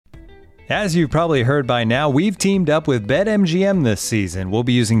As you've probably heard by now, we've teamed up with BetMGM this season. We'll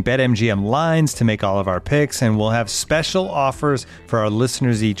be using BetMGM lines to make all of our picks, and we'll have special offers for our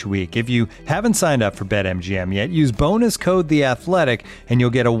listeners each week. If you haven't signed up for BetMGM yet, use bonus code The Athletic, and you'll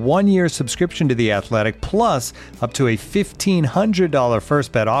get a 1-year subscription to The Athletic, plus up to a $1,500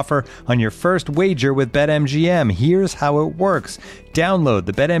 first bet offer on your first wager with BetMGM. Here's how it works. Download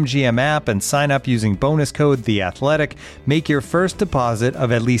the BetMGM app and sign up using bonus code The Athletic. Make your first deposit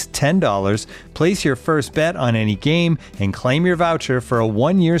of at least $10. Place your first bet on any game and claim your voucher for a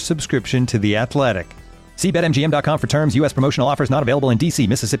 1-year subscription to The Athletic. See BetMGM.com for terms. U.S. promotional offers not available in D.C.,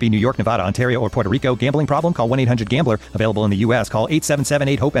 Mississippi, New York, Nevada, Ontario, or Puerto Rico. Gambling problem? Call 1-800-GAMBLER. Available in the U.S. Call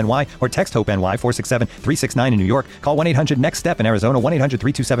 877-8-HOPE-NY or text HOPE-NY 467-369 in New York. Call 1-800-NEXT-STEP in Arizona.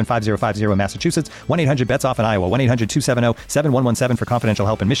 1-800-327-5050 in Massachusetts. 1-800-BETS-OFF in Iowa. 1-800-270-7117 for confidential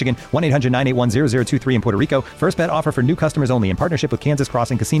help in Michigan. 1-800-981-0023 in Puerto Rico. First bet offer for new customers only in partnership with Kansas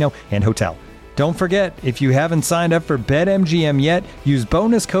Crossing Casino and Hotel. Don't forget, if you haven't signed up for BetMGM yet, use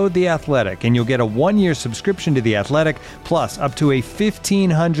bonus code The Athletic, and you'll get a 1-year subscription to The Athletic, plus up to a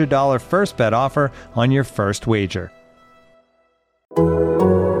 $1,500 first bet offer on your first wager.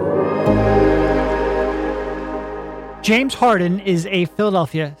 James Harden is a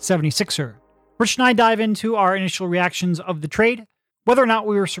Philadelphia 76er. Rich and I dive into our initial reactions of the trade, whether or not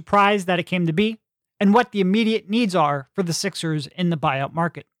we were surprised that it came to be, and what the immediate needs are for the Sixers in the buyout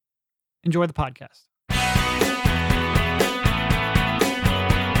market. Enjoy the podcast.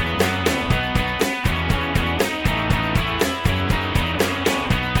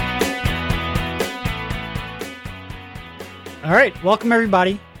 All right, welcome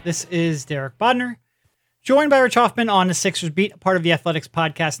everybody. This is Derek Bodner, joined by Rich Hoffman on the Sixers Beat, a part of the Athletics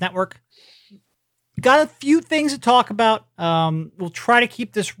Podcast Network. Got a few things to talk about. We'll try to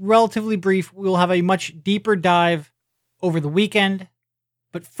keep this relatively brief. We'll have a much deeper dive over the weekend.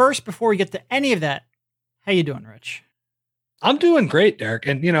 But first, before we get to any of that, how you doing, Rich? I'm doing great, Derek.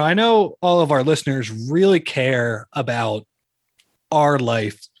 And, I know all of our listeners really care about our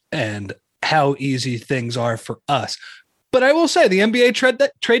life and how easy things are for us. But I will say the NBA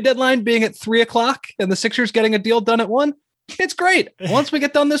trade deadline being at 3:00 and the Sixers getting a deal done at 1, it's great. Once we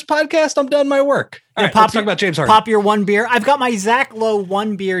get done this podcast, I'm done my work. All right, let's talk about James Harden. Pop your 1 beer. I've got my Zach Lowe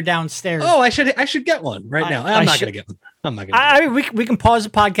 1 beer downstairs. Oh, I should get one right now. I'm not going to get one. I'm not going to. We can pause the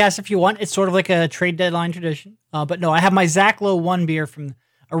podcast if you want. It's sort of like a trade deadline tradition. But no, I have my Zach Lowe 1 beer from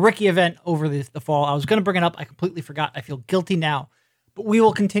a rookie event over the fall. I was going to bring it up. I completely forgot. I feel guilty now. But we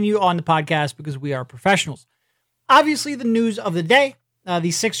will continue on the podcast because we are professionals. Obviously, the news of the day,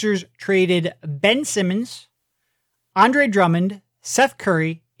 the Sixers traded Ben Simmons, Andre Drummond, Seth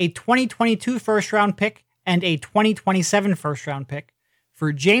Curry, a 2022 first-round pick, and a 2027 first-round pick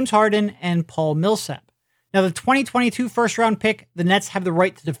for James Harden and Paul Millsap. Now, the 2022 first-round pick, the Nets have the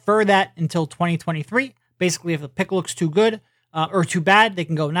right to defer that until 2023. Basically, if the pick looks too good or too bad, they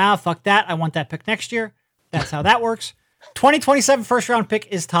can go, nah, fuck that. I want that pick next year. That's how that works. 2027 first-round pick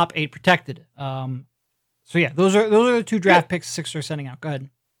is top 8 protected. So yeah, those are the 2 draft picks the Sixers are sending out. Go ahead.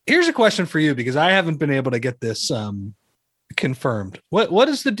 Here's a question for you because I haven't been able to get this confirmed. What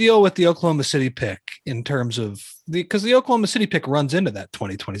is the deal with the Oklahoma City pick in terms of because the Oklahoma City pick runs into that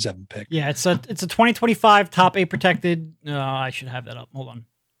 2027 pick? Yeah, it's a 2025 top 8 protected. I should have that up. Hold on.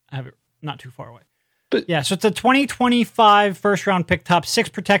 I have it not too far away. But yeah, so it's a 2025 first round pick, top 6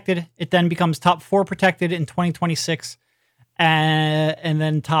 protected. It then becomes top 4 protected in 2026 and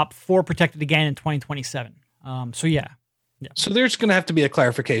then top 4 protected again in 2027. So yeah. So there's going to have to be a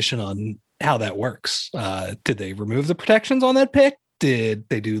clarification on how that works. Did they remove the protections on that pick? Did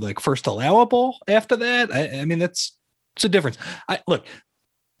they do like first allowable after that? I mean, it's a difference. Look,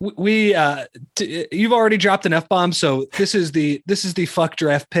 you've already dropped an F-bomb. So this is the fuck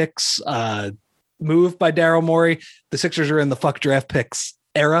draft picks move by Daryl Morey. The Sixers are in the fuck draft picks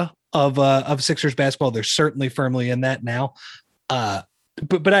era of Sixers basketball. They're certainly firmly in that now. But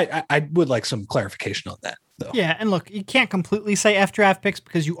I would like some clarification on that. Though. Yeah, and look, you can't completely say F draft picks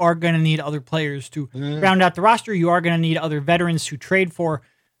because you are going to need other players to round out the roster. You are going to need other veterans to trade for.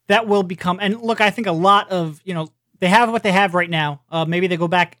 That will become, and look, I think a lot of, they have what they have right now. Maybe they go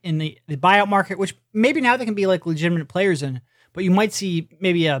back in the buyout market, which maybe now they can be like legitimate players in, but you might see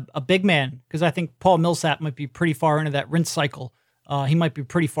maybe a big man because I think Paul Millsap might be pretty far into that rinse cycle. He might be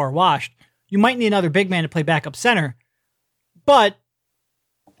pretty far washed. You might need another big man to play backup center, but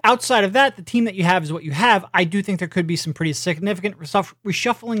outside of that, the team that you have is what you have. I do think there could be some pretty significant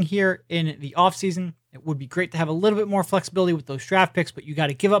reshuffling here in the offseason. It would be great to have a little bit more flexibility with those draft picks, but you got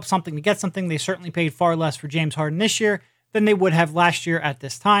to give up something to get something. They certainly paid far less for James Harden this year than they would have last year at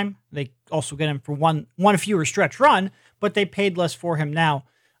this time. They also get him for one fewer stretch run, but they paid less for him now.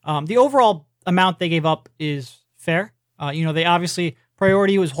 The overall amount they gave up is fair. They obviously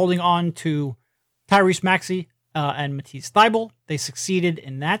priority was holding on to Tyrese Maxey and Matisse Thybulle. They succeeded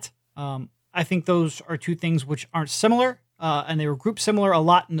in that. I think those are two things which aren't similar, and they were grouped similar a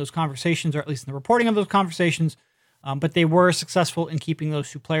lot in those conversations, or at least in the reporting of those conversations. But they were successful in keeping those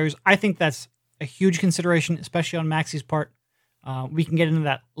two players. I think that's a huge consideration, especially on Maxey's part. We can get into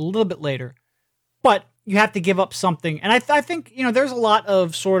that a little bit later. But you have to give up something. And I think, there's a lot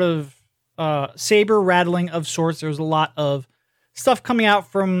of sort of saber rattling of sorts. There's a lot of stuff coming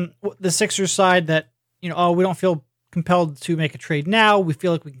out from the Sixers side that, we don't feel compelled to make a trade now. We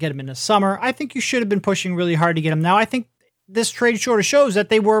feel like we can get him in the summer. I think you should have been pushing really hard to get him now. I think this trade sort of shows that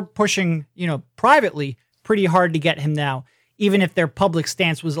they were pushing, privately pretty hard to get him now, even if their public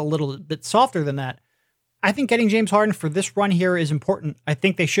stance was a little bit softer than that. I think getting James Harden for this run here is important. I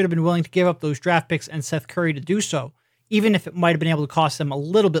think they should have been willing to give up those draft picks and Seth Curry to do so, even if it might have been able to cost them a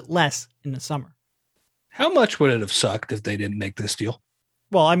little bit less in the summer. How much would it have sucked if they didn't make this deal?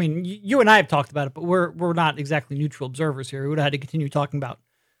 Well, I mean, you and I have talked about it, but we're not exactly neutral observers here. We would have had to continue talking about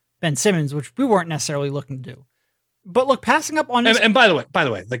Ben Simmons, which we weren't necessarily looking to do. But look, passing up on this. And by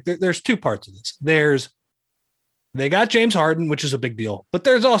the way, like there's two parts of this. They got James Harden, which is a big deal, but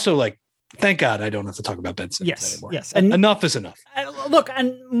there's also like, thank God I don't have to talk about Ben Simmons anymore. Yes, and enough is enough. Look,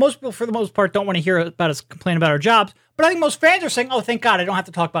 and most people, for the most part, don't want to hear about us complain about our jobs, but I think most fans are saying, "Oh, thank God I don't have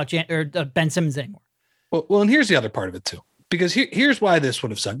to talk about Ben Simmons anymore." Well, and here's the other part of it too, because here's why this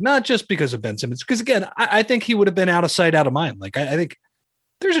would have sucked. Not just because of Ben Simmons, because again, I think he would have been out of sight, out of mind. Like I think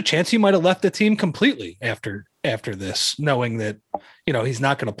there's a chance he might have left the team completely after this, knowing that he's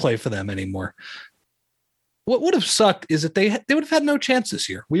not going to play for them anymore. What would have sucked is that they would have had no chance this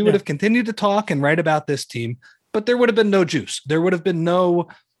year. We would have continued to talk and write about this team, but there would have been no juice. There would have been no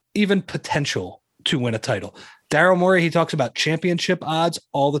even potential to win a title. Daryl Morey, he talks about championship odds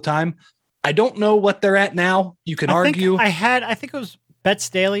all the time. I don't know what they're at now. You can argue. I think it was Betts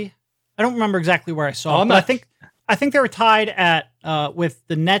Daily. I don't remember exactly where I saw it, but I think they were tied at with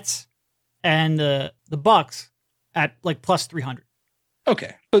the Nets and the Bucks at like plus 300.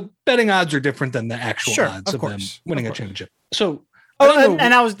 Okay, but betting odds are different than the actual odds of them winning a championship. So, and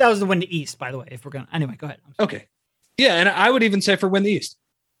that was the win the East, by the way. If we're gonna anyway, go ahead. Okay, yeah, and I would even say for win the East,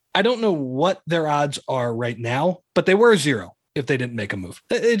 I don't know what their odds are right now, but they were 0 if they didn't make a move.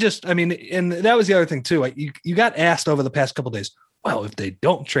 And that was the other thing too. You got asked over the past couple of days, well, if they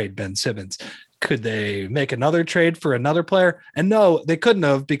don't trade Ben Simmons, could they make another trade for another player? And no, they couldn't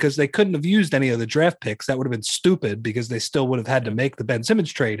have, because they couldn't have used any of the draft picks. That would have been stupid, because they still would have had to make the Ben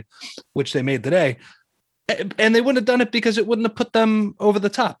Simmons trade, which they made today. And they wouldn't have done it because it wouldn't have put them over the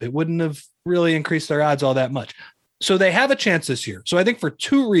top. It wouldn't have really increased their odds all that much. So they have a chance this year. So I think for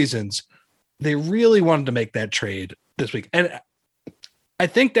two reasons, they really wanted to make that trade this week. And I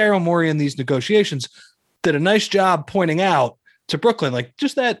think Daryl Morey in these negotiations did a nice job pointing out to Brooklyn, like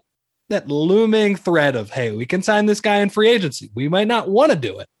just that looming threat of, hey, we can sign this guy in free agency. We might not want to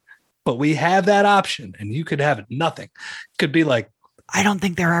do it, but we have that option, and you could have nothing. Could be like, I don't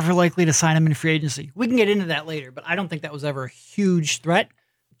think they're ever likely to sign him in free agency. We can get into that later, but I don't think that was ever a huge threat,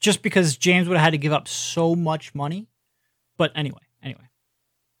 just because James would have had to give up so much money. But anyway.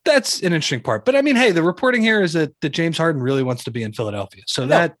 That's an interesting part. But I mean, hey, the reporting here is that James Harden really wants to be in Philadelphia. So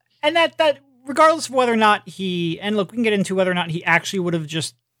that regardless of whether or not we can get into whether or not he actually would have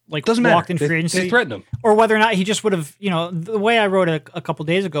just doesn't walked matter. In free agency. They threatened him. Or whether or not he just would have, the way I wrote a couple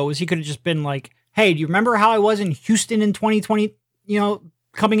days ago was he could have just been like, hey, do you remember how I was in Houston in 2020,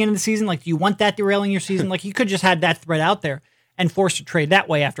 coming into the season? Like, do you want that derailing your season? Like, he could just had that threat out there and forced to trade that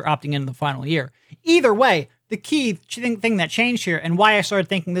way after opting into the final year. Either way, the key thing that changed here, and why I started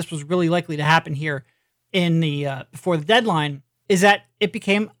thinking this was really likely to happen here in the before the deadline, is that it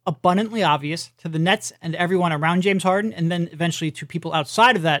became abundantly obvious to the Nets and everyone around James Harden, and then eventually to people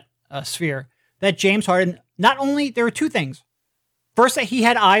outside of that sphere, that James Harden, not only, there were two things. First, that he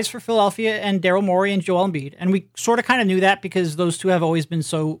had eyes for Philadelphia and Daryl Morey and Joel Embiid, and we sort of kind of knew that because those two have always been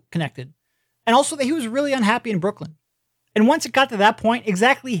so connected. And also that he was really unhappy in Brooklyn. And once it got to that point,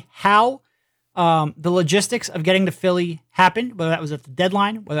 exactly how the logistics of getting to Philly happened, whether that was at the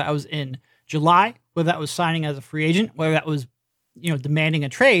deadline, whether that was in July, whether that was signing as a free agent, whether that was, demanding a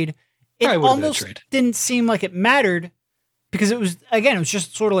trade, it almost didn't seem like it mattered, because it was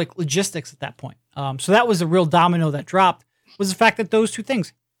just sort of like logistics at that point. So that was the real domino that dropped, was the fact that those two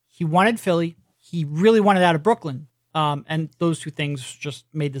things, he wanted Philly, he really wanted out of Brooklyn, and those two things just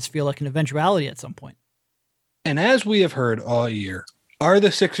made this feel like an eventuality at some point. And as we have heard all year, are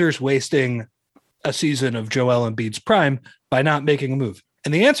the Sixers wasting a season of Joel Embiid's prime by not making a move?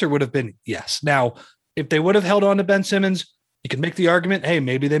 And the answer would have been yes. Now, if they would have held on to Ben Simmons, You can make the argument, hey,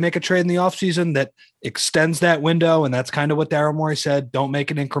 maybe they make a trade in the offseason that extends that window. And that's kind of what Daryl Morey said. Don't make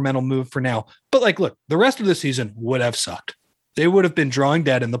an incremental move for now. But like, look, the rest of the season would have sucked. They would have been drawing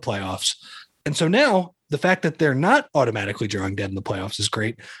dead in the playoffs. And so now the fact that they're not automatically drawing dead in the playoffs is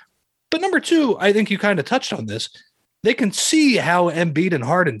great. But number two, I think you kind of touched on this. They can see how Embiid and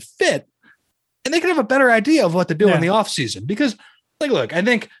Harden fit, and they can have a better idea of what to do in the offseason. Because, like, look, I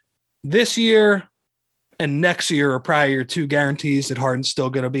think this year and next year are probably your two guarantees that Harden's still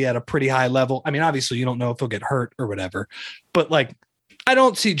going to be at a pretty high level. I mean, obviously, you don't know if he'll get hurt or whatever. But, like, I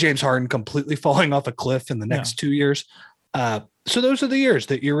don't see James Harden completely falling off a cliff in the next 2 years. So those are the years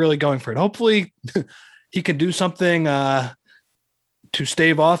that you're really going for it. Hopefully he can do something to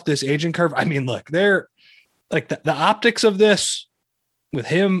stave off this aging curve. I mean, look, they're like the optics of this with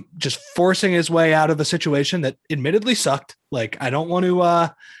him just forcing his way out of a situation that admittedly sucked. Like, I don't want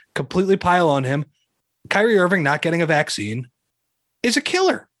to completely pile on him. Kyrie Irving not getting a vaccine is a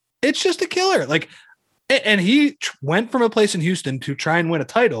killer. It's just a killer. Like, and he went from a place in Houston to try and win a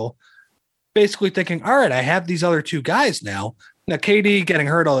title, basically thinking, all right, I have these other two guys now. Now, KD getting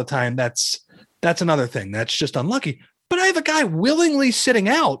hurt all the time, that's another thing. That's just unlucky. But I have a guy willingly sitting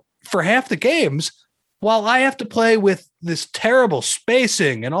out for half the games while I have to play with this terrible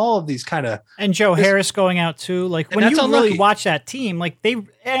spacing and all of these kind of... And Joe Harris going out too. Like, when you really watch that team, like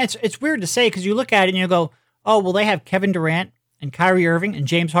and it's weird to say because you look at it and you go, oh, well, they have Kevin Durant and Kyrie Irving and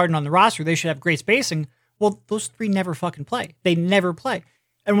James Harden on the roster. They should have great spacing. Well, those three never fucking play. They never play.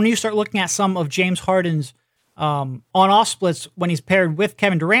 And when you start looking at some of James Harden's on-off splits when he's paired with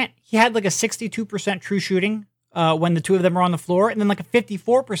Kevin Durant, he had like a 62% true shooting when the two of them are on the floor, and then like a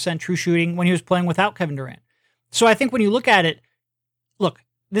 54% true shooting when he was playing without Kevin Durant. So I think when you look at it, look,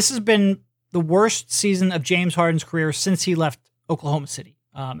 this has been the worst season of James Harden's career since he left Oklahoma City.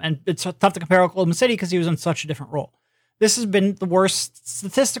 And it's tough to compare Oklahoma City because he was in such a different role. This has been the worst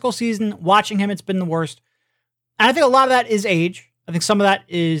statistical season. Watching him, it's been the worst. And I think a lot of that is age. I think some of that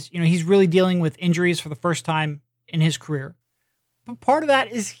is, he's really dealing with injuries for the first time in his career. But part of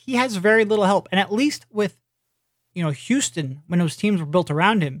that is he has very little help. And at least with, Houston, when those teams were built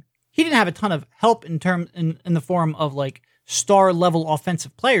around him, he didn't have a ton of help in the form of like star level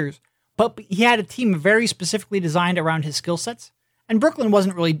offensive players, but he had a team very specifically designed around his skill sets. And Brooklyn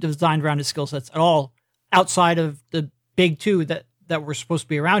wasn't really designed around his skill sets at all, outside of the big two that were supposed to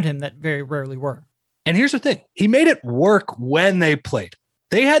be around him that very rarely were. And here's the thing. He made it work when they played.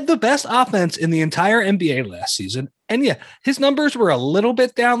 They had the best offense in the entire NBA last season. And yeah, his numbers were a little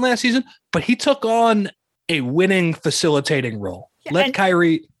bit down last season, but he took on a winning facilitating role. Yeah, Let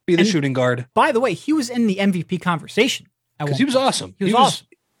Kyrie be the shooting guard. By the way, he was in the MVP conversation. Because he was awesome. He was awesome.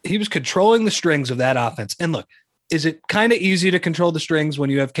 He was controlling the strings of that offense. And look, is it kind of easy to control the strings when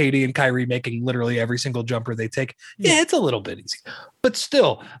you have KD and Kyrie making literally every single jumper they take? Yeah, it's a little bit easy. But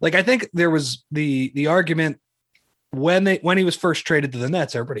still, like, I think there was the argument when he was first traded to the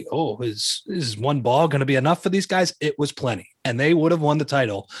Nets, everybody, is one ball going to be enough for these guys? It was plenty. And they would have won the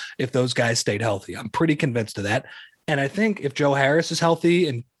title if those guys stayed healthy. I'm pretty convinced of that. And I think if Joe Harris is healthy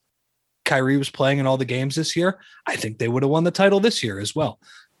and Kyrie was playing in all the games this year, I think they would have won the title this year as well.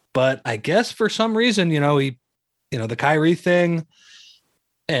 But I guess for some reason, the Kyrie thing,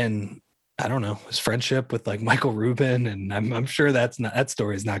 and I don't know, his friendship with like Michael Rubin, and I'm sure that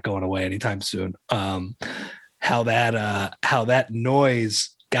story is not going away anytime soon. How that noise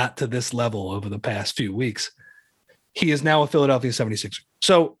got to this level over the past few weeks. He is now a Philadelphia 76er.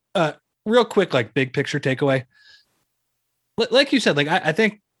 So real quick, like big picture takeaway, like you said, like I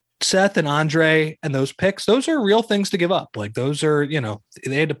think Seth and Andre and those picks, those are real things to give up. Like those are,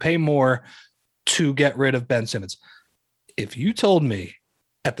 they had to pay more to get rid of Ben Simmons. If you told me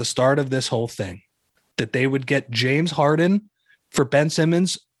at the start of this whole thing that they would get James Harden for Ben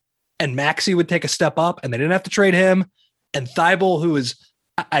Simmons and Maxey would take a step up and they didn't have to trade him, and Thibault, who is,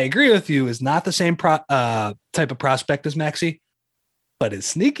 I agree with you, is not the same type of prospect as Maxey, but is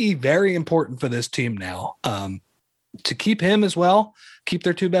sneaky, very important for this team now. To keep him as well, keep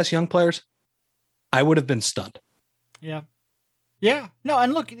their two best young players, I would have been stunned. Yeah. Yeah. No,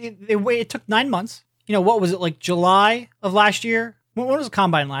 and look, it took 9 months. What was it, like July of last year? When was the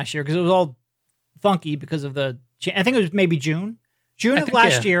combine last year? Because it was all funky because of I think it was maybe June of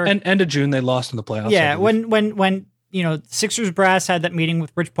last year. And end of June, they lost in the playoffs. Yeah. When Sixers brass had that meeting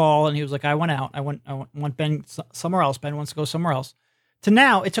with Rich Paul and he was like, I want out. I want Ben somewhere else. Ben wants to go somewhere else. To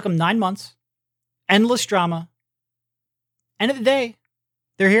now, it took him 9 months. Endless drama. End of the day,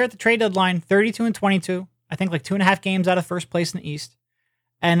 they're here at the trade deadline, 32-22. I think like 2.5 games out of first place in the East.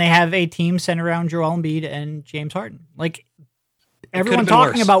 And they have a team centered around Joel Embiid and James Harden. Like, everyone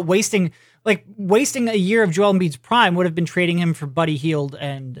talking about wasting like wasting a year of Joel Embiid's prime would have been trading him for Buddy Hield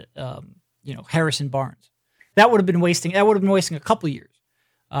and Harrison Barnes. That would have been wasting a couple years.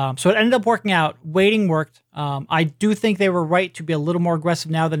 So it ended up working out. Waiting worked. I do think they were right to be a little more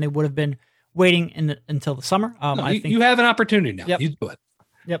aggressive now than they would have been waiting until the summer. I think you have an opportunity now. Yep. You do it.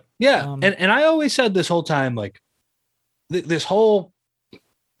 Yep. Yeah. And I always said this whole time, like this whole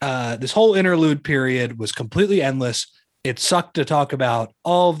interlude period was completely endless. It sucked to talk about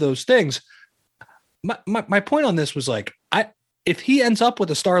all of those things. My point on this was like, if he ends up with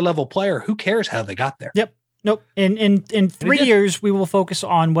a star level player, who cares how they got there? Yep. Nope. In 3 years, we will focus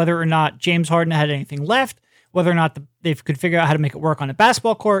on whether or not James Harden had anything left, whether or not they could figure out how to make it work on a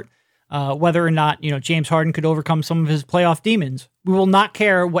basketball court, whether or not James Harden could overcome some of his playoff demons. We will not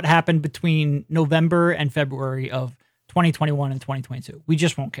care what happened between November and February of 2021 and 2022. We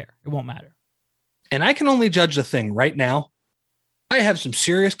just won't care. It won't matter. And I can only judge the thing right now. I have some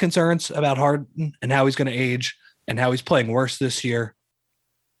serious concerns about Harden and how he's going to age and how he's playing worse this year.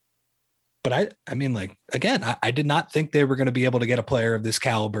 But I mean, like, again, I did not think they were going to be able to get a player of this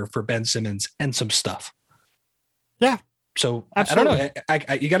caliber for Ben Simmons and some stuff. Yeah. So absolutely. I don't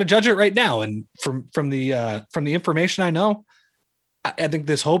know. You got to judge it right now. And from the information I know, I think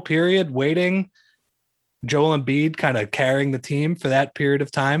this whole period waiting, Joel Embiid kind of carrying the team for that period of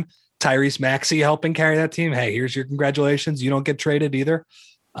time, Tyrese Maxey helping carry that team. Hey, here's your congratulations. You don't get traded either.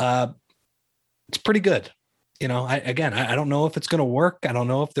 It's pretty good. I don't know if it's going to work. I don't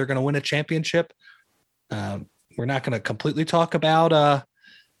know if they're going to win a championship. We're not going to completely talk about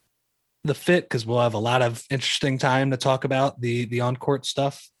the fit because we'll have a lot of interesting time to talk about the on-court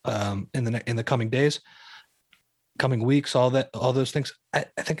stuff in the coming days, coming weeks, all those things. I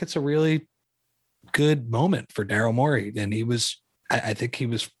think it's a really good moment for Daryl Morey, and I think he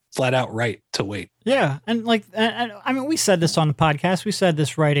was flat out right to wait. Yeah, and I mean, we said this on the podcast. We said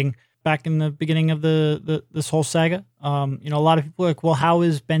this writing back in the beginning of this whole saga. A lot of people are like, well, how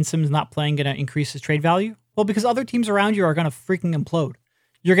is Ben Simmons not playing going to increase his trade value? Well, because other teams around you are going to freaking implode.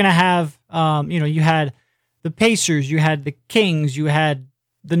 You're going to have, you had the Pacers, you had the Kings, you had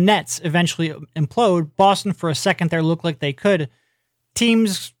the Nets eventually implode. Boston for a second there looked like they could.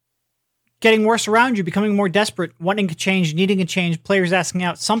 Teams getting worse around you, becoming more desperate, wanting to change, needing a change, players asking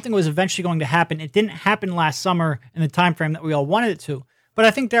out. Something was eventually going to happen. It didn't happen last summer in the time frame that we all wanted it to. But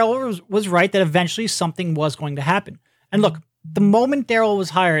I think Daryl was right that eventually something was going to happen. And look, the moment Daryl was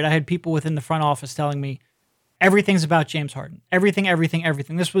hired, I had people within the front office telling me, everything's about James Harden. Everything.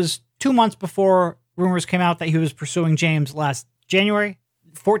 This was 2 months before rumors came out that he was pursuing James last January,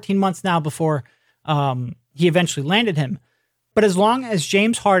 14 months now before he eventually landed him. But as long as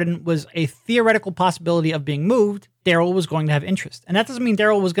James Harden was a theoretical possibility of being moved, Daryl was going to have interest. And that doesn't mean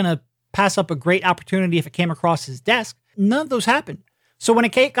Daryl was going to pass up a great opportunity if it came across his desk. None of those happened. So when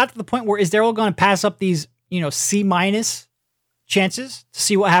it got to the point where is Daryl going to pass up these, C- chances to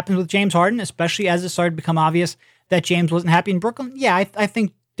see what happens with James Harden, especially as it started to become obvious that James wasn't happy in Brooklyn? Yeah, I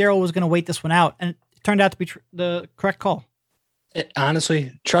think Daryl was going to wait this one out, and it turned out to be the correct call.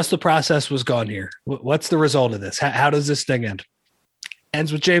 Honestly, trust the process was gone here. What's the result of this? How does this thing end?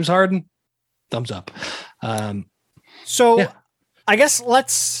 Ends with James Harden? Thumbs up. I guess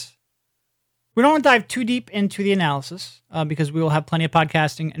we don't want to dive too deep into the analysis because we will have plenty of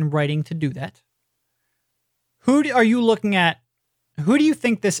podcasting and writing to do that. Who are you looking at? Who do you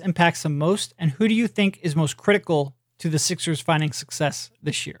think this impacts the most, and who do you think is most critical to the Sixers finding success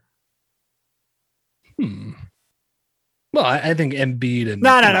this year? Well, I think Embiid and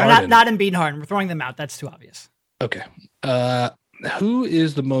no, not Embiid and Harden. We're throwing them out. That's too obvious. Okay. Who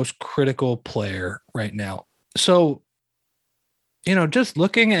is the most critical player right now? So, just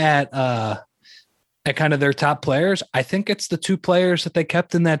looking at kind of their top players, I think it's the two players that they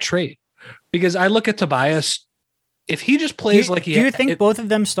kept in that trade. Because I look at Tobias, if he just plays do you think both of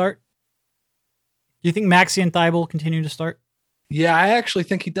them start? Do you think Maxey and Thibault continue to start? Yeah, I actually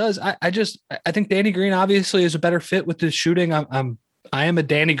think he does. I think Danny Green obviously is a better fit with his shooting. I am a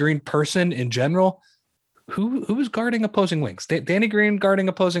Danny Green person in general. Who is guarding opposing wings? Danny Green guarding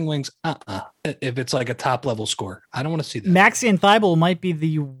opposing wings? If it's like a top level score, I don't want to see that. Maxey and Thibault might be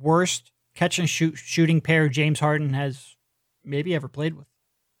the worst catch and shooting pair James Harden has maybe ever played with.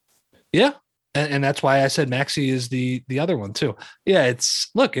 Yeah. And that's why I said Maxey is the other one too. Yeah,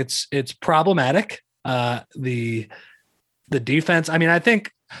 it's problematic. The defense. I mean, I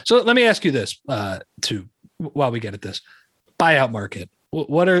think so. Let me ask you this too, while we get at this buyout market.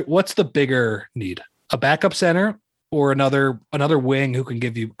 What's the bigger need? A backup center or another wing who can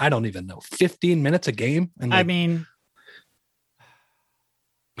give you, I don't even know, 15 minutes a game? And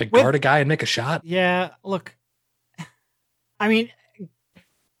guard a guy and make a shot? Yeah, look, I mean,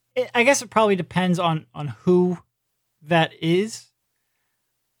 I guess it probably depends on who that is.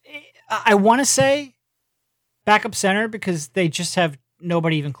 I want to say backup center because they just have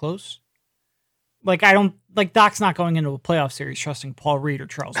nobody even close. Like Doc's not going into a playoff series trusting Paul Reed or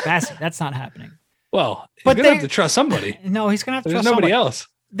Charles Bassey. That's not happening. Well, he's going to have to trust somebody. No, he's going to have to There's trust nobody somebody else.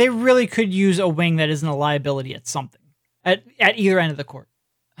 They really could use a wing that isn't a liability at something at either end of the court.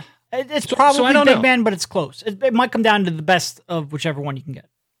 It's probably big man, but it's close. It might come down to the best of whichever one you can get.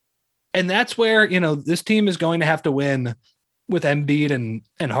 And that's where, this team is going to have to win with Embiid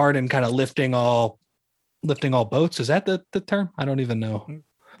and Harden kind of lifting all boats. Is that the term? I don't even know.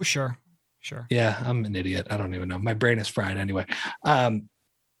 Sure. Yeah, I'm an idiot. I don't even know. My brain is fried anyway.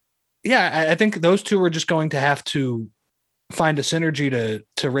 I think those two are just going to have to find a synergy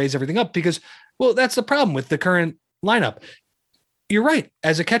to raise everything up because, well, that's the problem with the current lineup. You're right.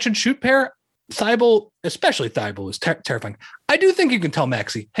 As a catch and shoot pair, especially Thibault, is terrifying. I do think you can tell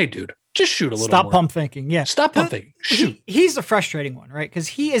Maxey, hey, dude, just shoot a little more. Stop pump faking. Yeah. Stop pump faking. Shoot. He's the frustrating one, right? Because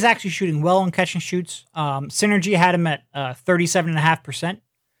he is actually shooting well on catch and shoots. Synergy had him at 37.5%.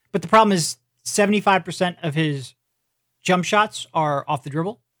 But the problem is 75% of his jump shots are off the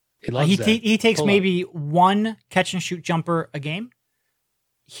dribble. He loves that. He takes maybe one catch and shoot jumper a game.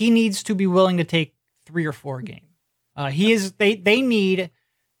 He needs to be willing to take 3 or 4 a game. They need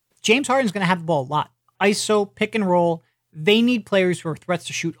James Harden's going to have the ball a lot. ISO, pick and roll. They need players who are threats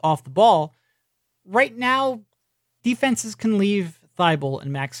to shoot off the ball. Right now, defenses can leave Thibault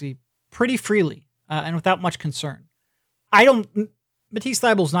and Maxey pretty freely and without much concern. Matisse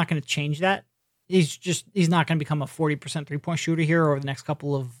Thibault's not going to change that. He's not going to become a 40% 3-point shooter here over the next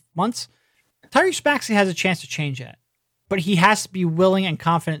couple of months. Tyrese Maxey has a chance to change that, but he has to be willing and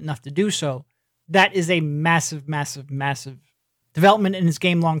confident enough to do so. That is a massive, massive, massive development in his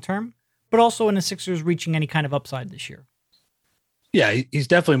game long term, but also in the Sixers reaching any kind of upside this year. Yeah, he's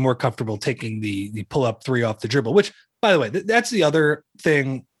definitely more comfortable taking the pull-up 3 off the dribble, which, by the way, that's the other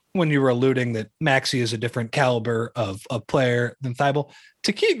thing when you were alluding that Maxey is a different caliber of player than Thibault.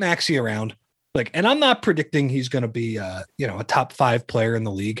 To keep Maxey around, and I'm not predicting he's going to be a top 5 player in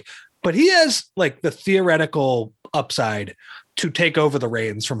the league, but he has the theoretical upside to take over the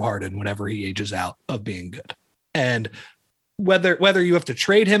reins from Harden whenever he ages out of being good. And whether you have to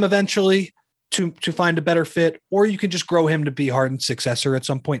trade him eventually to find a better fit, or you can just grow him to be Harden's successor at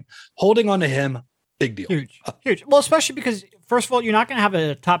some point, holding on to him, big deal. Huge. Well, especially because, first of all, you're not going to have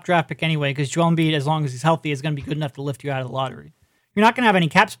a top draft pick anyway, because Joel Embiid, as long as he's healthy, is going to be good enough to lift you out of the lottery. You're not going to have any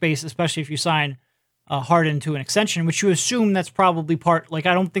cap space, especially if you sign Harden to an extension, which you assume that's probably part. I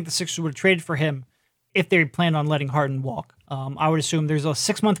don't think the Sixers would have traded for him if they planned on letting Harden walk. I would assume there's a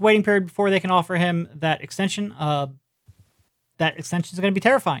 6-month waiting period before they can offer him that extension. That extension is going to be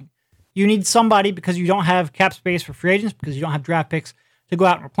terrifying. You need somebody, because you don't have cap space for free agents, because you don't have draft picks to go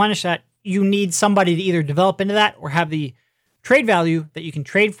out and replenish that. You need somebody to either develop into that or have the trade value that you can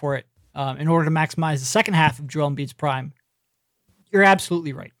trade for it in order to maximize the second half of Joel Embiid's prime. You're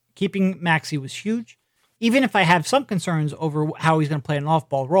absolutely right. Keeping Maxey was huge. Even if I have some concerns over how he's going to play an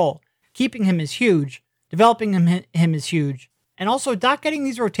off-ball role, keeping him is huge. Developing him is huge. And also, Doc getting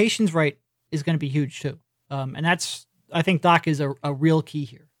these rotations right is going to be huge too. And I think Doc is a real key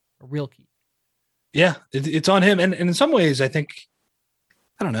here. A real key. Yeah, it's on him. And in some ways, I think,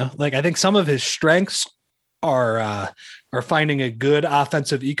 I don't know, I think some of his strengths are finding a good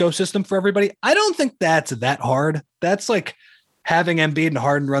offensive ecosystem for everybody. I don't think that's that hard. That's having Embiid and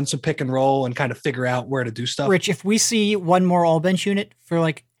Harden run some pick and roll and kind of figure out where to do stuff. Rich, if we see one more all bench unit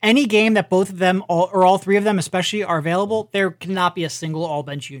for any game that both of them or all 3 of them especially are available, there cannot be a single all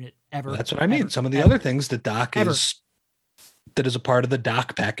bench unit ever. Well, that's what I mean. Some of the other things that Doc is a part of the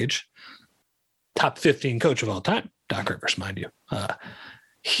Doc package. Top 15 coach of all time, Doc Rivers, mind you.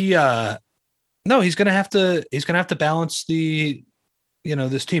 He's going to have to balance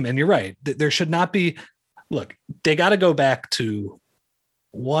this team. And you're right. There should not be. Look, they got to go back to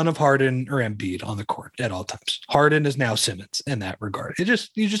one of Harden or Embiid on the court at all times. Harden is now Simmons in that regard. You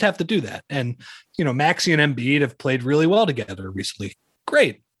just have to do that. And, Maxey and Embiid have played really well together recently.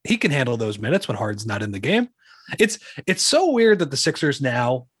 Great. He can handle those minutes when Harden's not in the game. It's so weird that the Sixers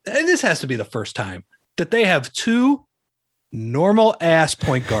now, and this has to be the first time, that they have 2 normal ass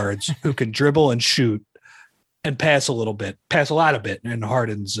point guards who can dribble and shoot and pass a lot of it in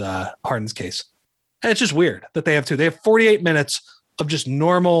Harden's case. And it's just weird that they have 2. They have 48 minutes of just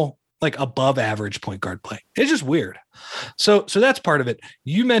normal, above average point guard play. It's just weird. So that's part of it.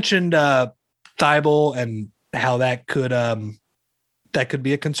 You mentioned Thibault and how that could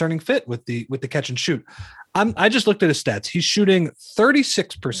be a concerning fit with the catch and shoot. I just looked at his stats. He's shooting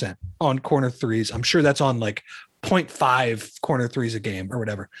 36% on corner threes. I'm sure that's on 0.5 corner threes a game or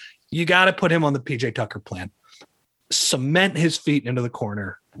whatever. You got to put him on the PJ Tucker plan. Cement his feet into the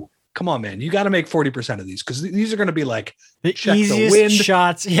corner. Come on, man. You got to make 40% of these because these are going to be like the check easiest the wind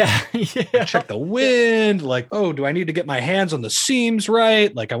shots. Yeah. Check the wind. Like, oh, do I need to get my hands on the seams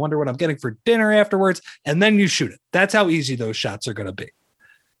right? Like, I wonder what I'm getting for dinner afterwards. And then you shoot it. That's how easy those shots are going to be.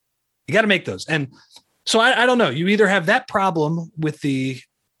 You got to make those. And so I don't know. You either have that problem with the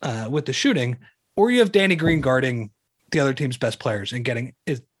shooting, or you have Danny Green guarding the other team's best players and getting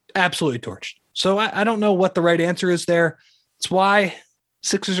it absolutely torched. So I don't know what the right answer is there. It's why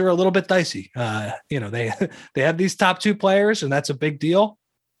Sixers are a little bit dicey. They have these top two players, and that's a big deal.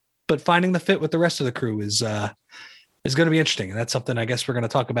 But finding the fit with the rest of the crew is going to be interesting, and that's something I guess we're going to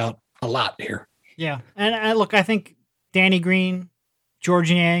talk about a lot here. Yeah, and look, I think Danny Green,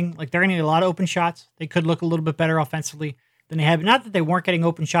 George Niang, like they're going to get a lot of open shots. They could look a little bit better offensively than they have. Not that they weren't getting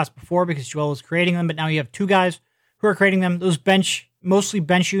open shots before because Joel was creating them, but now you have two guys who are creating them. Those mostly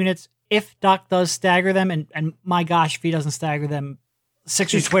bench units. If Doc does stagger them, and my gosh, if he doesn't stagger them,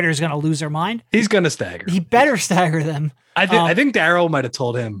 Sixers Twitter is going to lose their mind. He's going to stagger. He better stagger them. I think Daryl might have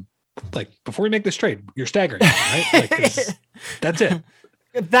told him, like, before we make this trade, you're staggering, right? Like, that's it.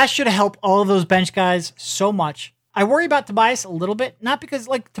 That should help all of those bench guys so much. I worry about Tobias a little bit, not because,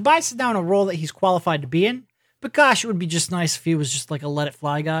 like, Tobias is now in a role that he's qualified to be in, but gosh, it would be just nice if he was just like a let it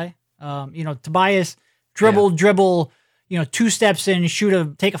fly guy. Tobias dribble, two steps in,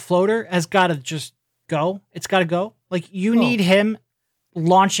 take a floater has got to just go. It's got to go. Like, you need him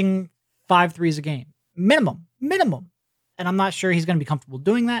launching 5 threes a game. Minimum. And I'm not sure he's going to be comfortable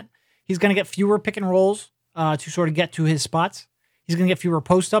doing that. He's going to get fewer pick and rolls to sort of get to his spots. He's going to get fewer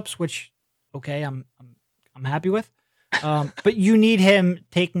post-ups, which, okay, I'm happy with. But you need him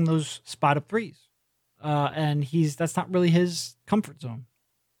taking those spot-up threes. And that's not really his comfort zone.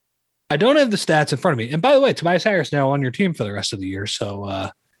 I don't have the stats in front of me. And by the way, Tobias Harris now on your team for the rest of the year.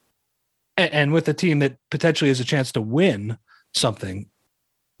 So, and with a team that potentially has a chance to win something,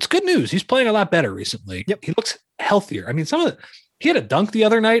 it's good news. He's playing a lot better recently. Yep. He looks healthier. I mean, he had a dunk the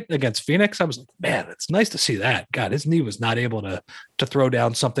other night against Phoenix. I was like, man, it's nice to see that. God, his knee was not able to throw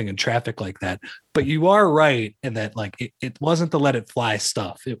down something in traffic like that. But you are right in that, like, it wasn't the let it fly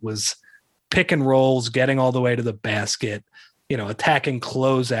stuff. It was pick and rolls, getting all the way to the basket, attacking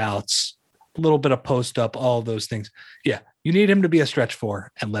closeouts, a little bit of post up, all of those things. Yeah, you need him to be a stretch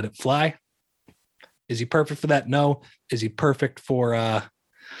 4 and let it fly. Is he perfect for that? No. Is he perfect for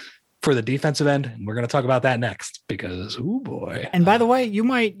the defensive end? And we're going to talk about that next because, oh boy. And by the way,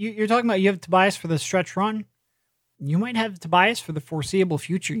 you're talking about you have Tobias for the stretch run. You might have Tobias for the foreseeable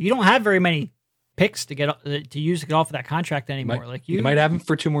future. You don't have very many picks to use to get off of that contract anymore. You might have him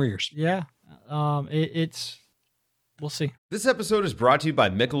for 2 more years. Yeah. We'll see. This episode is brought to you by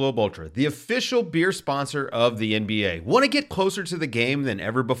Michelob Ultra, the official beer sponsor of the NBA. Want to get closer to the game than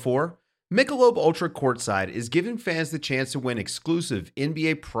ever before? Michelob Ultra Courtside is giving fans the chance to win exclusive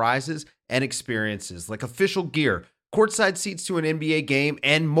NBA prizes and experiences like official gear, courtside seats to an NBA game,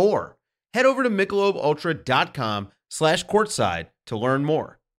 and more. Head over to MichelobUltra.com/courtside to learn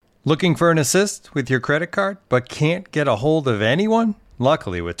more. Looking for an assist with your credit card, but can't get a hold of anyone?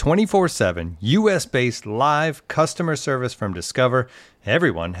 Luckily, with 24/7 US-based live customer service from Discover,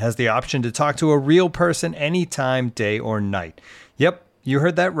 everyone has the option to talk to a real person anytime, day or night. Yep, you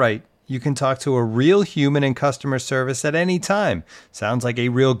heard that right. You can talk to a real human in customer service at any time. Sounds like a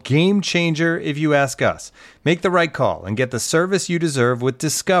real game changer if you ask us. Make the right call and get the service you deserve with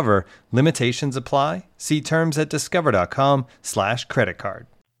Discover. Limitations apply. See terms at discover.com/creditcard.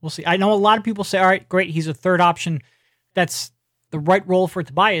 We'll see. I know a lot of people say, all right, great, he's a third option. That's the right role for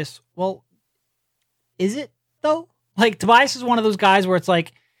Tobias. Well, is it though? Like, Tobias is one of those guys where it's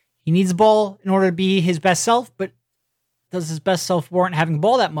like he needs the ball in order to be his best self, but does his best self warrant having the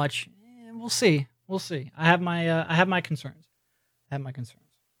ball that much? We'll see. I have my concerns.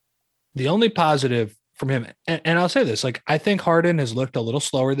 The only positive from him, and I'll say this, like, I think Harden has looked a little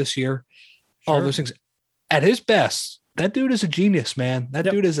slower this year. Sure. All those things. At his best, that dude is a genius, man. That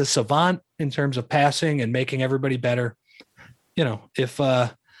dude is a savant in terms of passing and making everybody better. If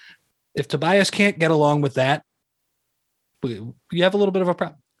Tobias can't get along with that, you have a little bit of a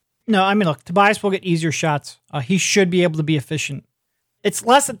problem. No, I mean, look, Tobias will get easier shots. He should be able to be efficient. It's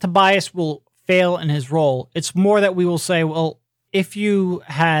less that Tobias will fail in his role. It's more that we will say, well, if you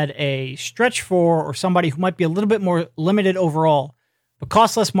had a stretch 4 or somebody who might be a little bit more limited overall, but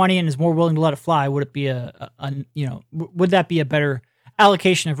costs less money and is more willing to let it fly, would it be would that be a better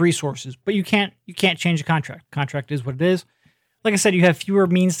allocation of resources? But you can't change the contract. Contract is what it is. Like I said, you have fewer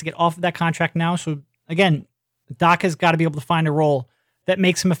means to get off of that contract now. So again, Doc has got to be able to find a role that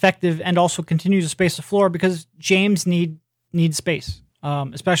makes him effective and also continues to space the floor because James needs space.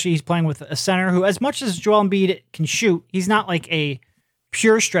 Especially he's playing with a center who, as much as Joel Embiid can shoot, he's not like a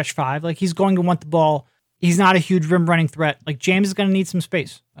pure stretch five. Like he's going to want the ball. He's not a huge rim running threat. Like James is going to need some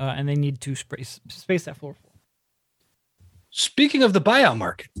space, and they need to space that floor. Speaking of the buyout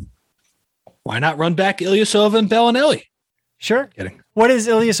market, why not run back Ilyasova and Bellinelli? Sure. Kidding. What is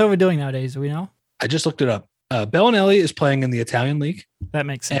Ilyasova doing nowadays? Do we know? I just looked it up. Bellinelli is playing in the Italian league. That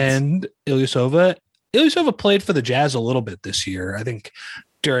makes sense. And Ilyasova played for the Jazz a little bit this year. I think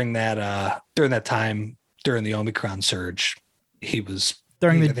during that time during the Omicron surge, he was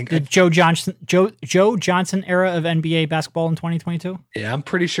during the Joe Johnson era of NBA basketball in 2022. Yeah, I'm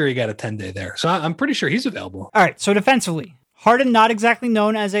pretty sure he got a 10-day there. So I'm pretty sure he's available. All right. So defensively, Harden, not exactly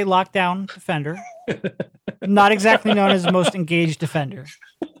known as a lockdown defender, not exactly known as the most engaged defender.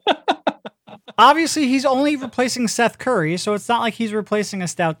 Obviously, he's only replacing Seth Curry, so it's not like he's replacing a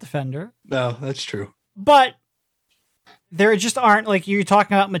stout defender. No, that's true. But there just aren't, like you're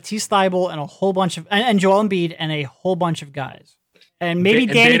talking about Matisse Thybulle and a whole bunch of, and Joel Embiid and a whole bunch of guys. And maybe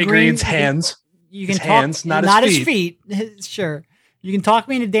Danny Green's hands. You can his talk, hands, not his feet. Sure. You can talk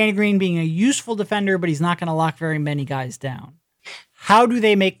me into Danny Green being a useful defender, but he's not going to lock very many guys down. How do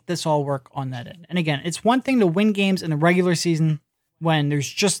they make this all work on that end? And again, it's one thing to win games in the regular season when there's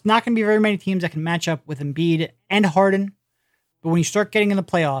just not going to be very many teams that can match up with Embiid and Harden. But when you start getting in the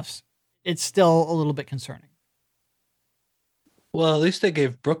playoffs, it's still a little bit concerning. Well, at least they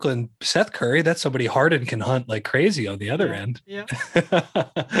gave Brooklyn Seth Curry. That's somebody Harden can hunt like crazy on the other end. Yeah.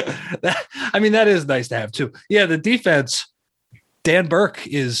 That is nice to have too. Yeah, the defense, Dan Burke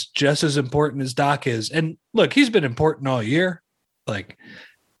is just as important as Doc is. And look, he's been important all year. Like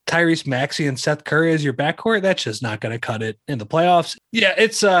Tyrese Maxey and Seth Curry as your backcourt, that's just not going to cut it in the playoffs. Yeah,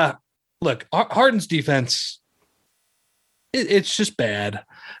 it's look, Harden's defense, it's just bad.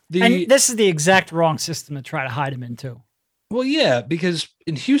 And this is the exact wrong system to try to hide him into. Well, yeah, because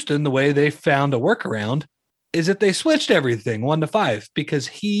in Houston, the way they found a workaround is that they switched everything 1-5 because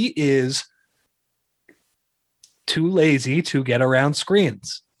he is too lazy to get around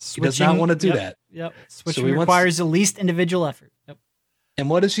screens. He does not want to do that. Yep. Switching requires the least individual effort. Yep. And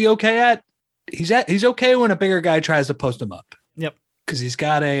what is he okay at? He's okay when a bigger guy tries to post him up. Yep. Because he's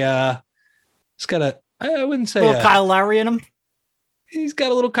got a I wouldn't say a little Kyle Lowry in him. He's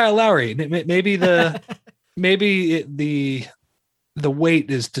got a little Kyle Lowry. Maybe the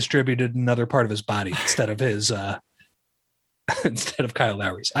weight is distributed in another part of his body instead of his instead of Kyle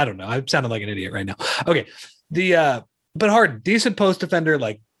Lowry's. I don't know. I'm sounding like an idiot right now. Okay. But Harden, decent post defender,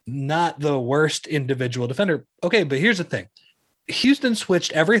 like not the worst individual defender. Okay, but here's the thing. Houston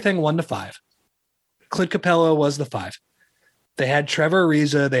switched everything 1-5. Clint Capella was the 5. They had Trevor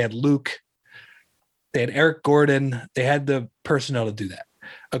Ariza, they had Luke, they had Eric Gordon, they had the personnel to do that.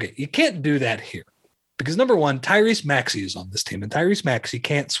 Okay, you can't do that here. Because number one, Tyrese Maxey is on this team, and Tyrese Maxey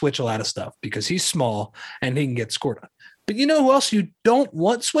can't switch a lot of stuff because he's small and he can get scored on. But you know who else you don't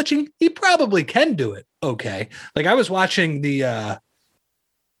want switching? He probably can do it. Okay. Like I was watching the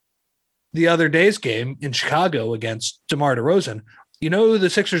other day's game in Chicago against DeMar DeRozan. You know who the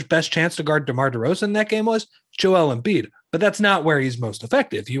Sixers' best chance to guard DeMar DeRozan in that game was? Joel Embiid. But that's not where he's most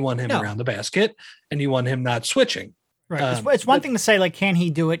effective. You want him around the basket and you want him not switching. Right. It's one thing to say, like, can he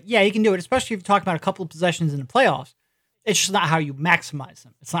do it? Yeah, he can do it, especially if you talk about a couple of possessions in the playoffs. It's just not how you maximize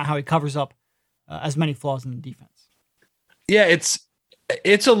them. It's not how he covers up as many flaws in the defense. Yeah,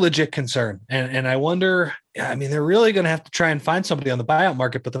 it's a legit concern. And I wonder, I mean, they're really going to have to try and find somebody on the buyout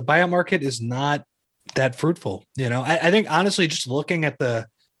market, but the buyout market is not that fruitful. You know, I think, honestly, just looking at the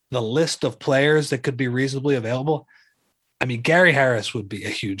list of players that could be reasonably available, I mean, Gary Harris would be a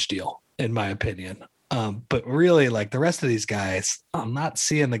huge deal, in my opinion. But really, like the rest of these guys, I'm not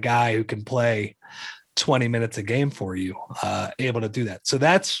seeing the guy who can play 20 minutes a game for you able to do that. So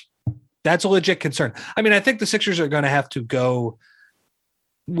that's a legit concern. I mean, I think the Sixers are going to have to go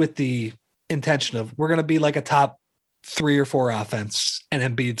with the intention of we're going to be like a top 3 or 4 offense, and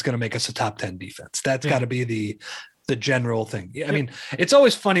Embiid's going to make us a top 10 defense. That's got to be the general thing. I mean, it's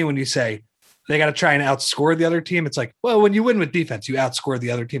always funny when you say they got to try and outscore the other team. It's like, well, when you win with defense, you outscore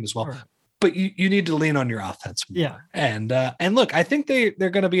the other team as well. Right. But you need to lean on your offense more. Yeah. And look, I think they're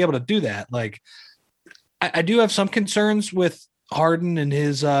going to be able to do that. Like, I do have some concerns with Harden and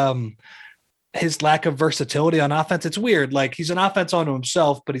his lack of versatility on offense. It's weird. Like, he's an offense onto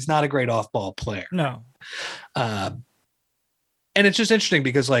himself, but he's not a great off-ball player. No. And it's just interesting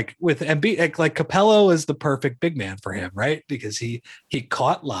because, like, with Embiid, like Capello is the perfect big man for him, right? Because he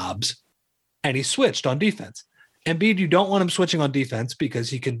caught lobs and he switched on defense. Embiid, you don't want him switching on defense because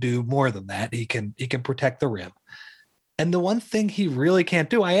he can do more than that. He can protect the rim. And the one thing he really can't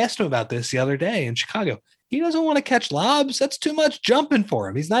do, I asked him about this the other day in Chicago. He doesn't want to catch lobs. That's too much jumping for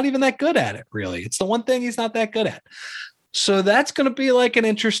him. He's not even that good at it, really. It's the one thing he's not that good at. So that's going to be like an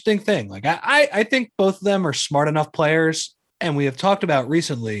interesting thing. Like I think both of them are smart enough players. And we have talked about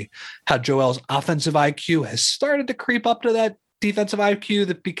recently how Joel's offensive IQ has started to creep up to that defensive IQ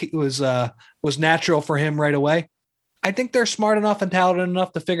that was natural for him right away. I think they're smart enough and talented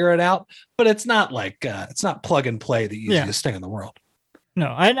enough to figure it out, but it's not like it's not plug and play the easiest thing in the world.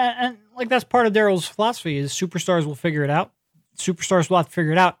 No, and like that's part of Daryl's philosophy is superstars will figure it out. Superstars will have to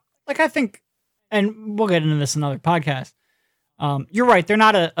figure it out. Like I think, and we'll get into this in another podcast. You're right. They're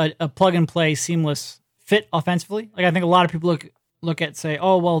not a plug and play seamless fit offensively. Like I think a lot of people look at say,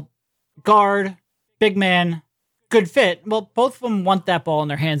 oh, well, guard, big man, good fit. Well, both of them want that ball in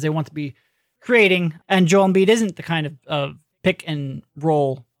their hands. They want to be creating, and Joel Embiid isn't the kind of pick and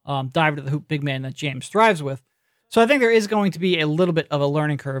roll, dive to the hoop big man that James thrives with. So I think there is going to be a little bit of a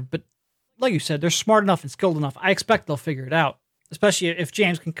learning curve, but like you said, they're smart enough and skilled enough. I expect they'll figure it out, especially if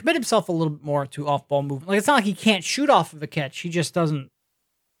James can commit himself a little bit more to off-ball movement. Like it's not like he can't shoot off of a catch. He just doesn't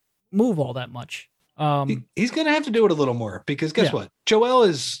move all that much. He's going to have to do it a little more because guess what?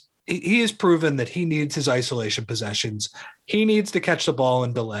 Joel he has proven that he needs his isolation possessions. He needs to catch the ball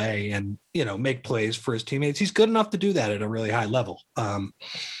and delay and, make plays for his teammates. He's good enough to do that at a really high level.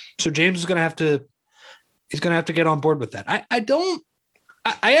 So James is going to have to get on board with that.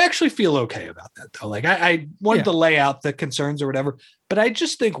 I actually feel okay about that though. Like I wanted to lay out the concerns or whatever, but I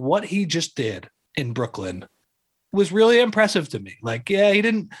just think what he just did in Brooklyn was really impressive to me. Like, yeah, he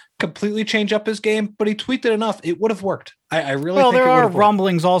didn't completely change up his game, but he tweaked it enough. It would have worked. I really think there are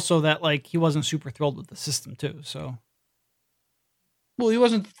rumblings also that like he wasn't super thrilled with the system too. So, well, he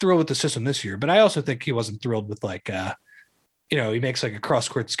wasn't thrilled with the system this year, but I also think he wasn't thrilled with like, he makes like a cross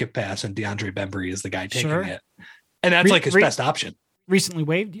court skip pass and DeAndre Bembry is the guy taking it. And that's like his best option. Recently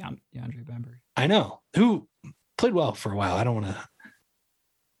waived DeAndre Bembry. I know, who played well for a while. I don't want to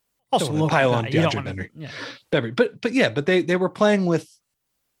also pile on DeAndre Bembry. But they were playing with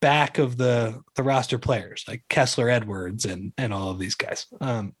back of the roster players like Kessler Edwards and all of these guys.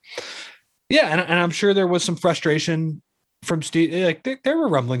 And I'm sure there was some frustration from Steve. Like there were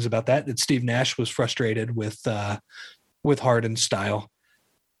rumblings about that Steve Nash was frustrated with Harden's style.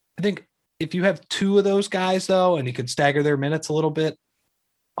 I think if you have two of those guys though, and you can stagger their minutes a little bit,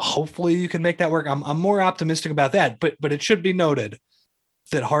 hopefully you can make that work. I'm more optimistic about that, but it should be noted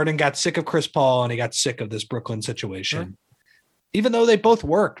that Harden got sick of Chris Paul and he got sick of this Brooklyn situation, sure. Even though they both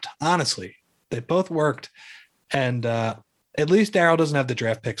worked, honestly, they both worked. And at least Daryl doesn't have the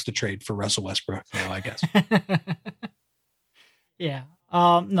draft picks to trade for Russell Westbrook now, I guess. Yeah.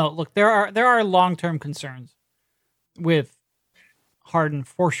 No, look, there are long-term concerns with Harden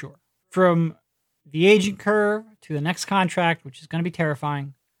for sure. From the agent curve to the next contract, which is going to be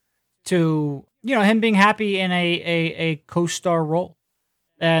terrifying, to, him being happy in a co-star role.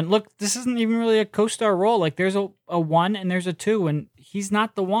 And look, this isn't even really a co-star role. Like there's a 1 and there's a 2 and he's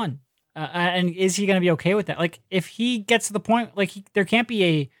not the 1. And is he going to be okay with that? Like if he gets to the point, like there can't be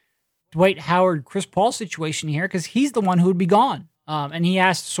a Dwight Howard, Chris Paul situation here because he's the one who would be gone. And he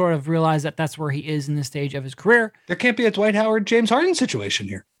has to sort of realize that that's where he is in this stage of his career. There can't be a Dwight Howard, James Harden situation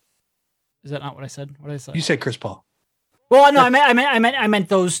here. Is that not what I said? What did I say? You said Chris Paul. Well, no, I meant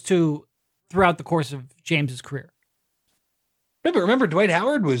those two throughout the course of James's career. But remember, Dwight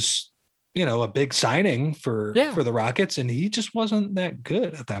Howard was, a big signing for the Rockets, and he just wasn't that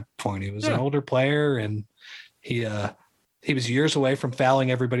good at that point. He was an older player, and he was years away from fouling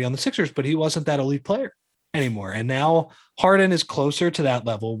everybody on the Sixers, but he wasn't that elite player anymore. And now Harden is closer to that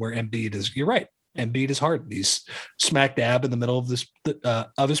level where Embiid is. You're right, Embiid is Harden. He's smack dab in the middle of this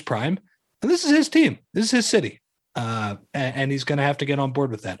of his prime, and this is his team. This is his city, and he's going to have to get on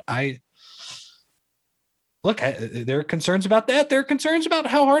board with that. Look, there are concerns about that. There are concerns about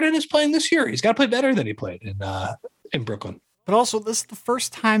how Harden is playing this year. He's got to play better than he played in Brooklyn. But also, this is the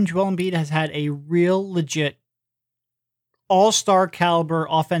first time Joel Embiid has had a real, legit, all-star caliber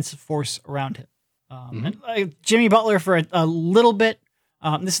offensive force around him. And, Jimmy Butler for a little bit.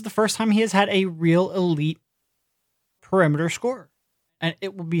 This is the first time he has had a real elite perimeter scorer, and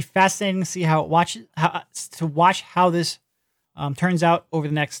it will be fascinating to see how this turns out over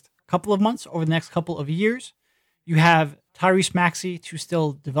the next couple of months, over the next couple of years. You have Tyrese Maxey to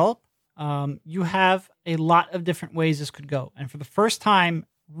still develop. You have a lot of different ways this could go. And for the first time,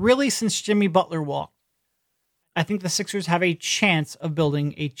 really since Jimmy Butler walked, I think the Sixers have a chance of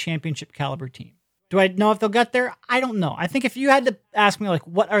building a championship caliber team. Do I know if they'll get there? I don't know. I think if you had to ask me, like,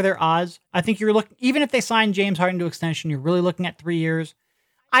 what are their odds? I think you're looking, even if they sign James Harden to extension, you're really looking at 3 years.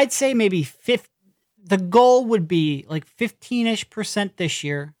 I'd say maybe the goal would be like 15-ish% this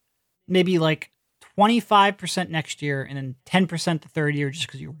year, maybe like 25% next year, and then 10% the third year just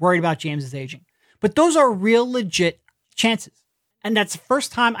because you're worried about James's aging. But those are real legit chances. And that's the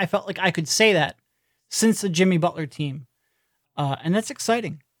first time I felt like I could say that since the Jimmy Butler team. And that's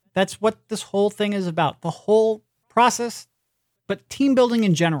exciting. That's what this whole thing is about. The whole process, but team building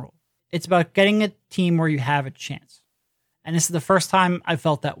in general. It's about getting a team where you have a chance. And this is the first time I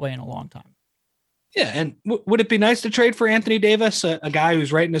felt that way in a long time. Yeah, and would it be nice to trade for Anthony Davis, a guy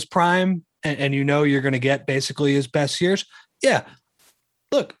who's right in his prime, and you know you're going to get basically his best years? Yeah.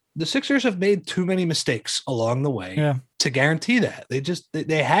 Look, the Sixers have made too many mistakes along the way to guarantee that.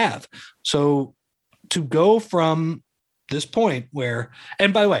 They have. So to go from this point where,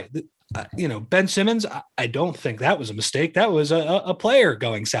 and by the way, Ben Simmons, I don't think that was a mistake. That was a player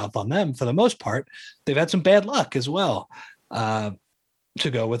going south on them for the most part. They've had some bad luck as well to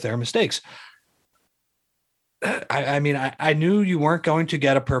go with their mistakes. I knew you weren't going to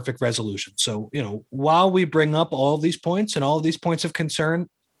get a perfect resolution. So, while we bring up all these points and all of these points of concern,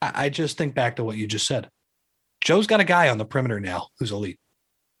 I just think back to what you just said. Joe's got a guy on the perimeter now who's elite.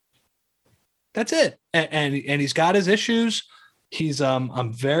 That's it. And he's got his issues. He's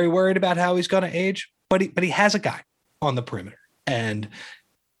I'm very worried about how he's going to age, but he has a guy on the perimeter, and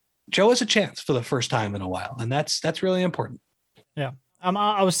Joe has a chance for the first time in a while, and that's really important. Yeah.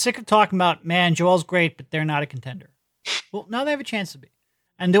 I was sick of talking about, man, Joel's great, but they're not a contender. Well, now they have a chance to be.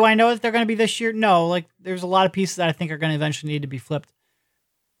 And do I know that they're going to be this year? No. Like, there's a lot of pieces that I think are going to eventually need to be flipped.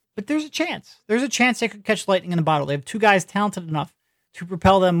 But there's a chance. There's a chance they could catch lightning in a bottle. They have two guys talented enough to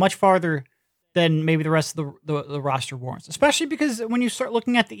propel them much farther than maybe the rest of the roster warrants. Especially because when you start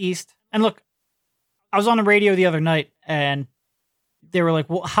looking at the East, and look, I was on the radio the other night, and they were like,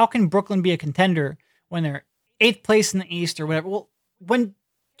 well, how can Brooklyn be a contender when they're 8th place in the East or whatever? Well, when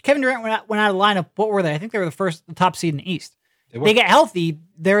Kevin Durant went out of lineup, what were they? I think they were the top seed in the East. They get healthy,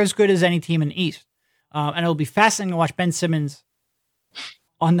 they're as good as any team in the East. And it'll be fascinating to watch Ben Simmons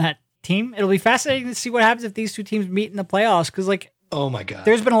on that team. It'll be fascinating to see what happens if these two teams meet in the playoffs. Because, like, oh my God,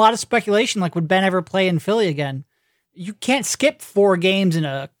 there's been a lot of speculation. Like, would Ben ever play in Philly again? You can't skip 4 games in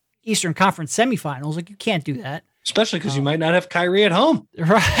a Eastern Conference semifinals. Like, you can't do that. Especially because you might not have Kyrie at home.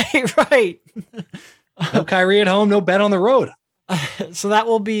 Right. No Kyrie at home, no Ben on the road. So that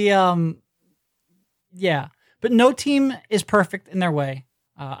will be, yeah. But no team is perfect in their way.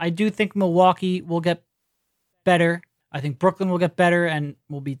 I do think Milwaukee will get better. I think Brooklyn will get better and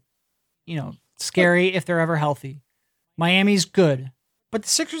will be, scary if they're ever healthy. Miami's good. But the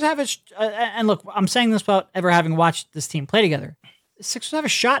Sixers have and look, I'm saying this without ever having watched this team play together. The Sixers have a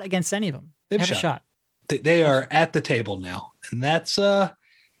shot against any of them. They have a shot. They are at the table now. And that's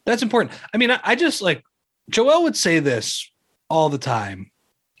important. I mean, I just like, Joel would say this all the time,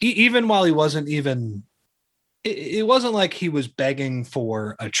 even while he wasn't even, it wasn't like he was begging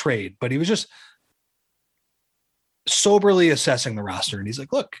for a trade, but he was just soberly assessing the roster. And he's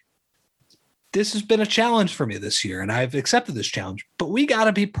like, look, this has been a challenge for me this year, and I've accepted this challenge, but we got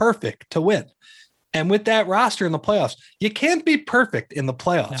to be perfect to win. And with that roster in the playoffs, you can't be perfect in the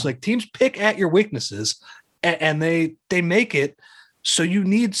playoffs. No. Like, teams pick at your weaknesses and they make it. So you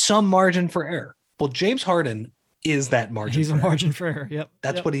need some margin for error. Well, James Harden is that margin. He's a margin for error. Yep.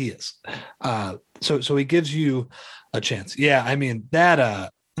 That's what he is. So he gives you a chance. Yeah. I mean,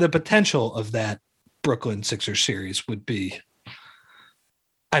 that the potential of that Brooklyn Sixers series would be,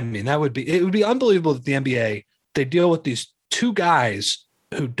 it would be unbelievable that the NBA, they deal with these 2 guys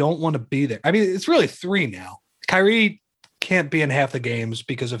who don't want to be there. I mean, it's really 3 now. Kyrie can't be in half the games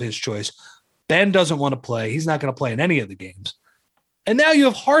because of his choice. Ben doesn't want to play. He's not going to play in any of the games. And now you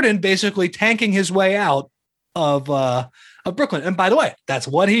have Harden basically tanking his way out of Brooklyn. And by the way, that's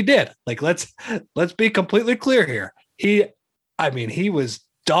what he did. Like, let's be completely clear here. He was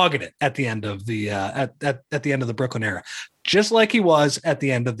dogging it at the end of the at the end of the Brooklyn era, just like he was at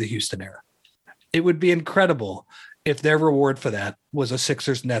the end of the Houston era. It would be incredible if their reward for that was a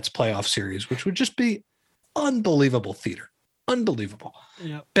Sixers Nets playoff series, which would just be unbelievable theater. Unbelievable.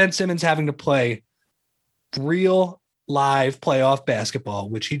 Yep. Ben Simmons having to play real live playoff basketball,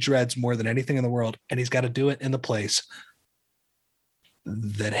 which he dreads more than anything in the world, and he's got to do it in the place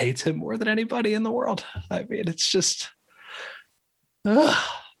that hates him more than anybody in the world. I mean, it's just we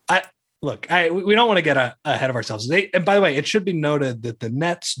don't want to get ahead of ourselves. And by the way, it should be noted that the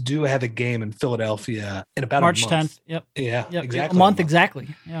Nets do have a game in Philadelphia in about March a month. 10th. Yep. Yeah, yep. Exactly. A month exactly.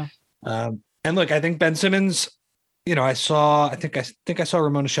 Yeah. And look, I think Ben Simmons, I think I saw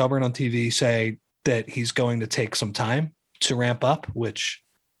Ramona Shelburne on TV say that he's going to take some time to ramp up, which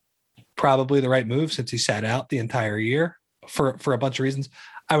probably the right move since he sat out the entire year for a bunch of reasons.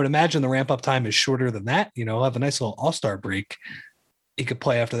 I would imagine the ramp up time is shorter than that. He'll have a nice little all-star break. He could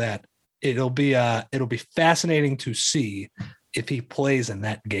play after that. It'll be fascinating to see if he plays in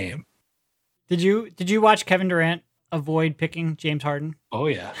that game. Did you watch Kevin Durant avoid picking James Harden? Oh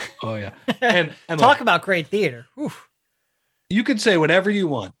yeah. And talk about great theater. Oof. You could say whatever you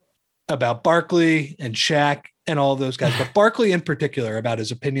want about Barkley and Shaq and all those guys, but Barkley in particular, about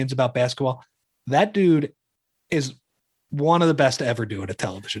his opinions about basketball. That dude is one of the best to ever do it at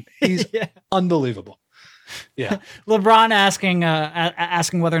television. He's unbelievable. Yeah. LeBron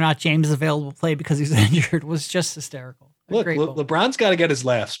asking whether or not James is available to play because he's injured was just hysterical. Look, LeBron's got to get his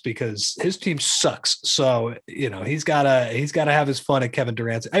laughs because his team sucks. So, he's got to have his fun at Kevin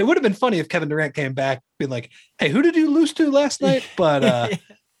Durant's. It would have been funny if Kevin Durant came back being like, "Hey, who did you lose to last night?" But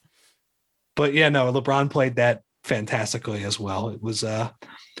but yeah, no, LeBron played that fantastically as well. It was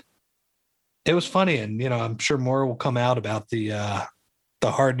funny, and I'm sure more will come out about the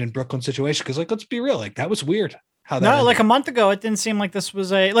Harden and Brooklyn situation because, let's be real, that was weird. How that ended. Like a month ago, it didn't seem like this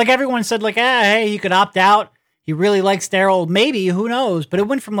was everyone said hey, you could opt out. He really likes Daryl. Maybe, who knows? But it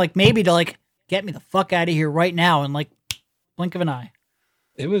went from maybe to get me the fuck out of here right now in blink of an eye.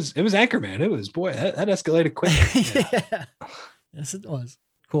 It was Anchorman. It was, boy, that escalated quickly. Yeah. Yes, it was.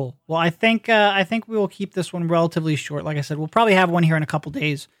 Cool. Well, I think we will keep this one relatively short. Like I said, we'll probably have one here in a couple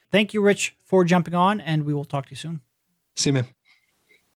days. Thank you, Rich, for jumping on, and we will talk to you soon. See you, man.